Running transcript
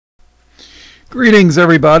Greetings,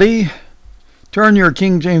 everybody. Turn your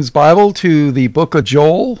King James Bible to the book of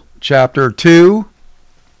Joel, chapter 2.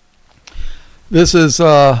 This is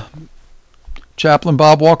Chaplain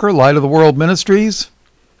Bob Walker, Light of the World Ministries.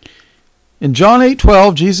 In John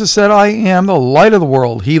 8:12, Jesus said, I am the light of the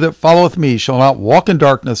world. He that followeth me shall not walk in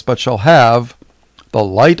darkness, but shall have the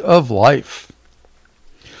light of life.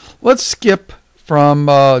 Let's skip from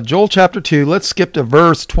Joel chapter 2. Let's skip to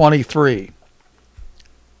verse 23.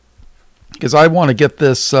 Because I want to get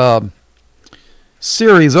this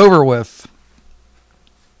series over with.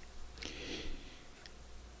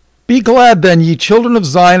 Be glad then, ye children of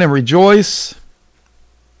Zion, and rejoice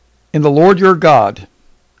in the Lord your God.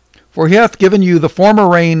 For he hath given you the former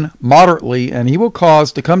rain moderately, and he will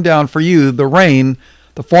cause to come down for you the rain,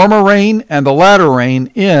 the former rain and the latter rain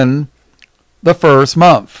in the first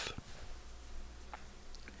month.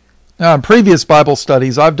 Now, in previous Bible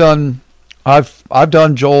studies, I've done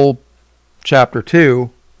Joel chapter 2.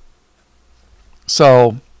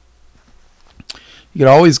 So you can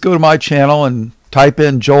always go to my channel and type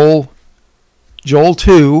in Joel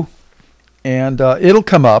 2, and it'll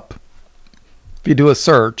come up if you do a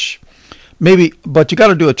search. Maybe, but you got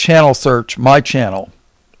to do a channel search, my channel.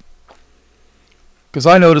 Because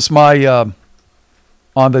I noticed my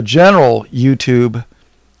on the general YouTube,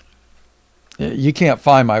 you can't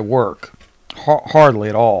find my work hardly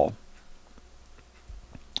at all.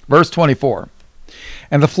 Verse 24,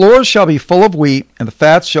 and the floors shall be full of wheat, and the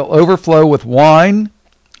fats shall overflow with wine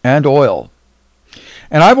and oil.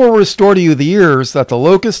 And I will restore to you the years that the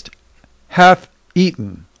locust hath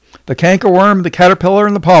eaten, the cankerworm, the caterpillar,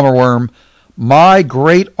 and the palmer worm, my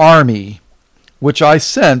great army, which I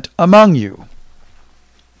sent among you.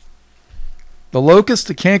 The locust,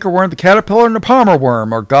 the cankerworm, the caterpillar, and the palmer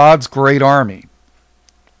worm are God's great army.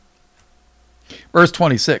 Verse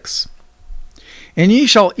 26, and ye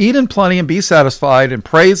shall eat in plenty and be satisfied, and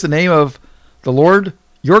praise the name of the Lord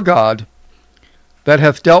your God, that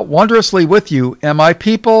hath dealt wondrously with you, and my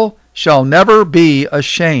people shall never be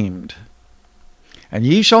ashamed. And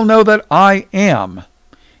ye shall know that I am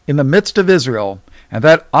in the midst of Israel, and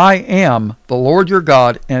that I am the Lord your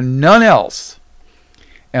God, and none else.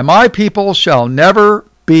 And my people shall never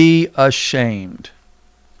be ashamed.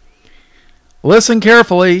 Listen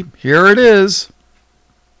carefully. Here it is.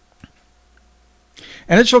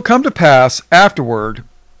 And it shall come to pass afterward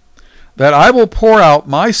that I will pour out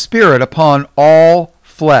my spirit upon all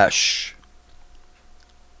flesh.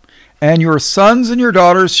 And your sons and your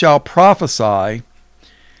daughters shall prophesy,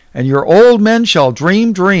 and your old men shall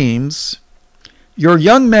dream dreams, your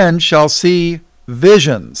young men shall see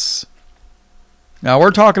visions. Now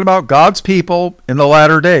we're talking about God's people in the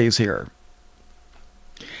latter days here.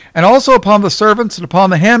 And also upon the servants and upon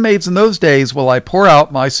the handmaids in those days will I pour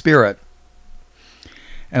out my spirit.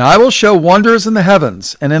 And I will show wonders in the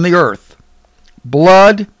heavens and in the earth,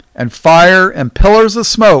 blood and fire and pillars of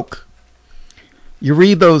smoke. You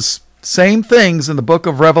read those same things in the book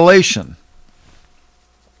of Revelation.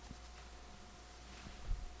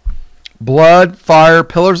 Blood, fire,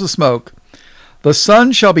 pillars of smoke. The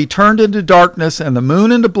sun shall be turned into darkness and the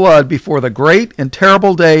moon into blood before the great and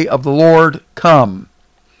terrible day of the Lord come.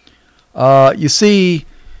 You see,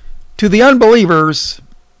 to the unbelievers,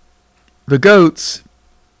 the goats,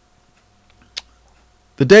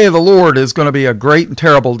 the day of the Lord is going to be a great and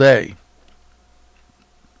terrible day.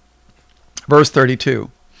 Verse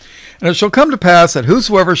 32. And it shall come to pass that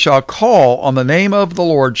whosoever shall call on the name of the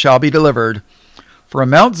Lord shall be delivered. For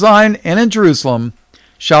in Mount Zion and in Jerusalem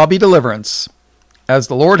shall be deliverance, as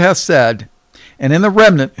the Lord hath said, and in the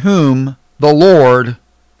remnant whom the Lord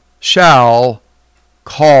shall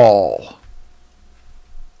call.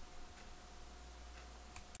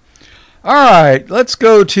 All right, let's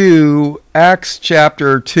go to Acts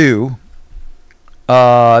chapter 2.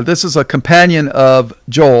 This is a companion of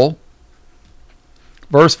Joel.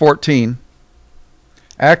 Verse 14.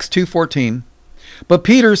 Acts 2:14. But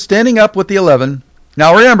Peter, standing up with the 11.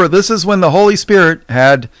 Now remember, this is when the Holy Spirit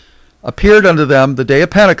had appeared unto them the day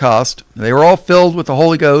of Pentecost. They were all filled with the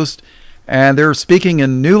Holy Ghost, and they're speaking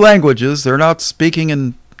in new languages. They're not speaking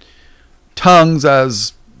in tongues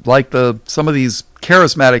as like some of these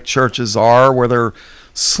charismatic churches are, where they're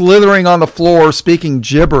slithering on the floor speaking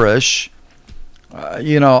gibberish. I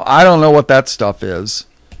don't know what that stuff is.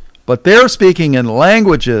 But they're speaking in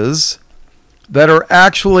languages that are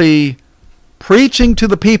actually preaching to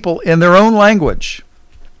the people in their own language.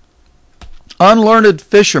 Unlearned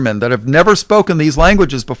fishermen that have never spoken these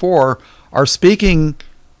languages before are speaking.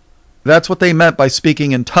 That's what they meant by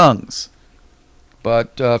speaking in tongues.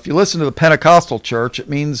 But if you listen to the Pentecostal church, it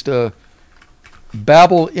means to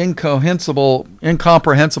babble incomprehensible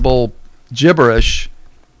gibberish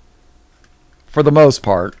for the most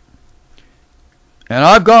part. And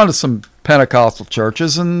I've gone to some Pentecostal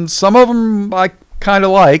churches, and some of them I kind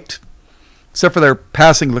of liked, except for their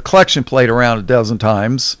passing the collection plate around a dozen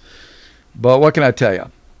times. But what can I tell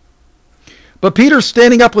you? But Peter,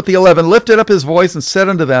 standing up with the 11, lifted up his voice and said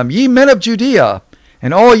unto them, Ye men of Judea,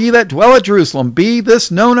 and all ye that dwell at Jerusalem, be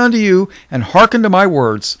this known unto you, and hearken to my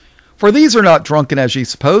words. For these are not drunken as ye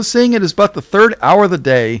suppose, seeing it is but the 3rd hour of the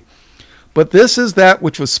day. But this is that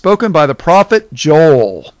which was spoken by the prophet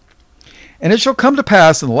Joel. And it shall come to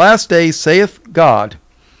pass in the last days, saith God,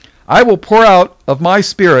 I will pour out of my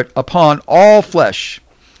Spirit upon all flesh,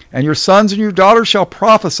 and your sons and your daughters shall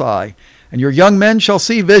prophesy, and your young men shall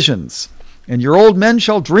see visions, and your old men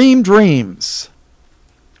shall dream dreams.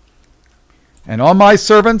 And on my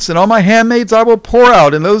servants and on my handmaids I will pour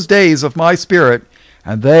out in those days of my Spirit,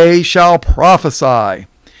 and they shall prophesy.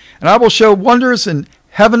 And I will show wonders in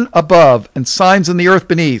heaven above, and signs in the earth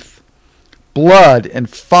beneath, blood and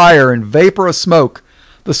fire and vapor of smoke.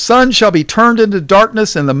 The sun shall be turned into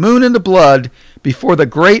darkness, and the moon into blood, before the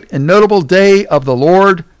great and notable day of the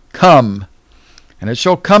Lord come. And it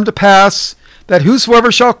shall come to pass that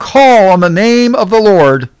whosoever shall call on the name of the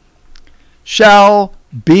Lord shall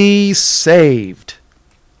be saved.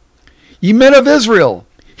 Ye men of Israel,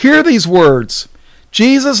 hear these words.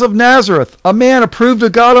 Jesus of Nazareth, a man approved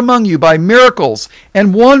of God among you by miracles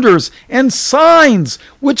and wonders and signs,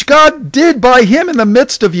 which God did by him in the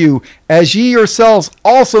midst of you, as ye yourselves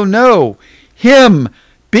also know. Him,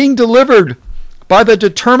 being delivered by the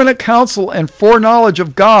determinate counsel and foreknowledge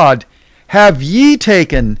of God, have ye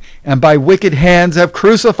taken, and by wicked hands have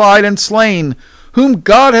crucified and slain, whom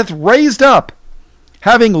God hath raised up,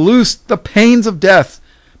 having loosed the pains of death,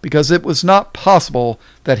 because it was not possible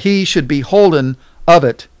that he should be holden of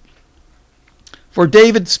it. For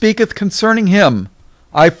David speaketh concerning him,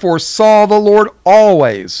 I foresaw the Lord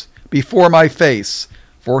always before my face,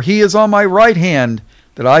 for he is on my right hand,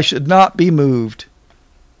 that I should not be moved.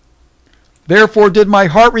 Therefore did my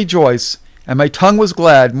heart rejoice, and my tongue was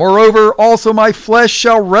glad. Moreover also my flesh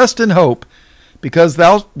shall rest in hope, because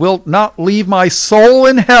thou wilt not leave my soul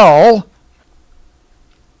in hell.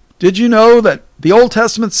 Did you know that the Old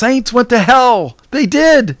Testament saints went to hell? They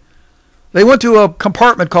did. They went to a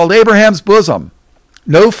compartment called Abraham's bosom.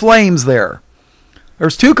 No flames there.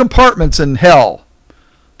 There's 2 compartments in hell.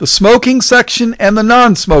 The smoking section and the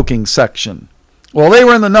non-smoking section. Well, they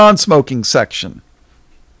were in the non-smoking section.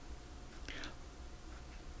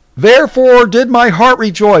 Therefore did my heart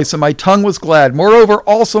rejoice, and my tongue was glad. Moreover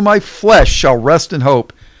also my flesh shall rest in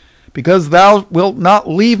hope, because thou wilt not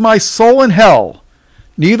leave my soul in hell,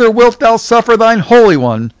 neither wilt thou suffer thine Holy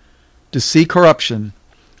One to see corruption.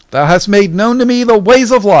 Thou hast made known to me the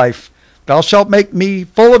ways of life. Thou shalt make me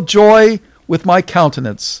full of joy with my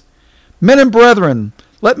countenance. Men and brethren,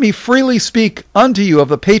 let me freely speak unto you of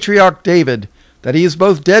the patriarch David, that he is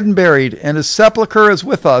both dead and buried, and his sepulchre is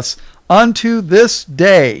with us unto this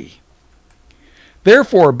day.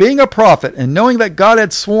 Therefore, being a prophet, and knowing that God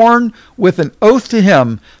had sworn with an oath to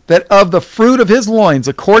him, that of the fruit of his loins,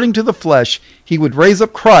 according to the flesh, he would raise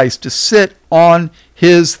up Christ to sit on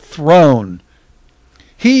his throne.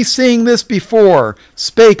 He, seeing this before,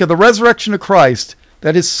 spake of the resurrection of Christ,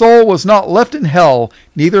 that his soul was not left in hell,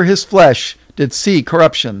 neither his flesh did see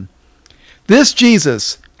corruption. This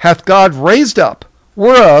Jesus hath God raised up,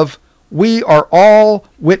 whereof we are all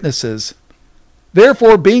witnesses.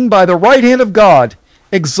 Therefore, being by the right hand of God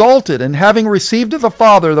exalted, and having received of the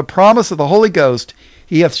Father the promise of the Holy Ghost,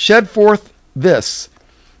 he hath shed forth this,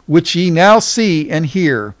 which ye now see and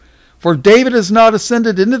hear. For David is not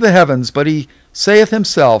ascended into the heavens, but he saith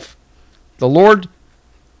himself, The Lord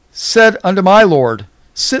said unto my Lord,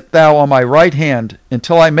 Sit thou on my right hand,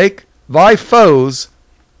 until I make thy foes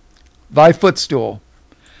thy footstool.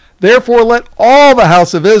 Therefore let all the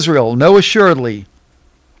house of Israel know assuredly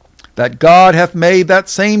that God hath made that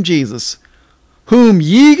same Jesus, whom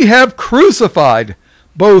ye have crucified,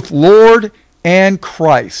 both Lord and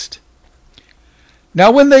Christ.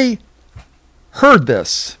 Now when they heard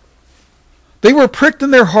this, they were pricked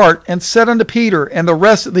in their heart, and said unto Peter and the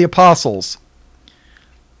rest of the apostles,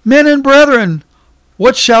 Men and brethren,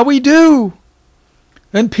 what shall we do?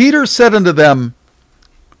 And Peter said unto them,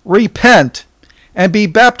 Repent, and be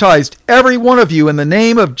baptized every one of you in the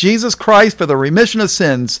name of Jesus Christ for the remission of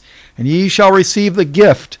sins, and ye shall receive the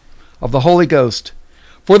gift of the Holy Ghost.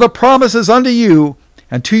 For the promise is unto you,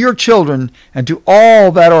 and to your children, and to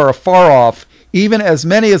all that are afar off, even as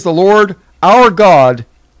many as the Lord our God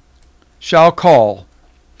shall call.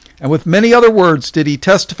 And with many other words did he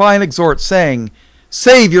testify and exhort, saying,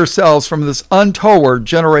 Save yourselves from this untoward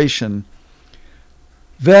generation.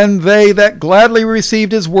 Then they that gladly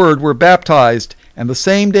received his word were baptized, and the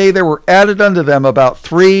same day there were added unto them about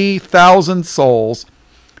 3,000 souls.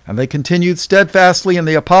 And they continued steadfastly in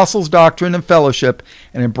the apostles' doctrine and fellowship,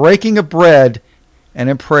 and in breaking of bread, and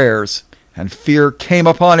in prayers. And fear came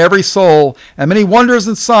upon every soul, and many wonders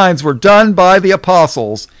and signs were done by the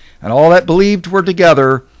apostles. And all that believed were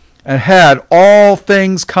together, and had all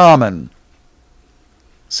things common.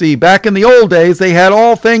 See, back in the old days, they had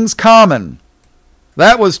all things common.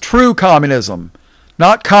 That was true communism.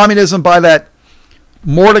 Not communism by that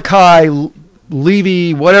Mordecai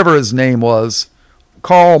Levy, whatever his name was,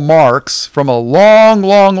 Karl Marx, from a long,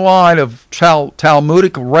 long line of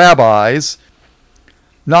Talmudic rabbis.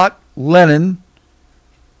 Not Lenin,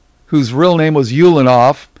 whose real name was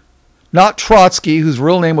Ulanov. Not Trotsky, whose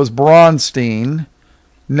real name was Bronstein.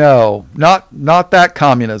 No, not that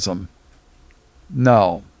communism.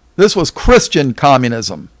 No. This was Christian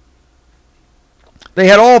communism. They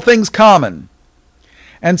had all things common,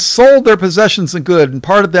 and sold their possessions and good, and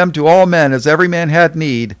parted them to all men, as every man had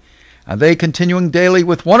need. And they, continuing daily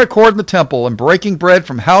with one accord in the temple, and breaking bread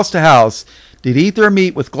from house to house, did eat their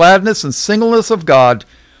meat with gladness and singleness of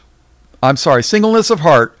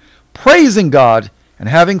heart, praising God, and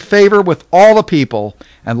having favor with all the people.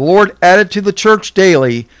 And the Lord added to the church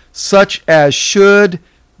daily such as should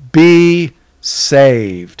be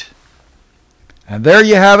saved. And there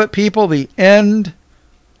you have it, people, the end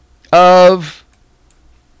of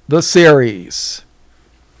the series,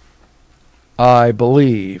 I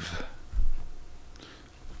believe,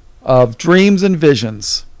 of dreams and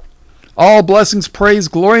visions. All blessings, praise,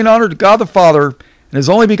 glory, and honor to God the Father and his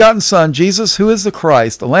only begotten Son, Jesus, who is the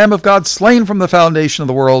Christ, the Lamb of God, slain from the foundation of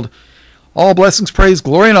the world. All blessings, praise,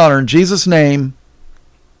 glory, and honor in Jesus' name.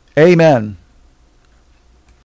 Amen.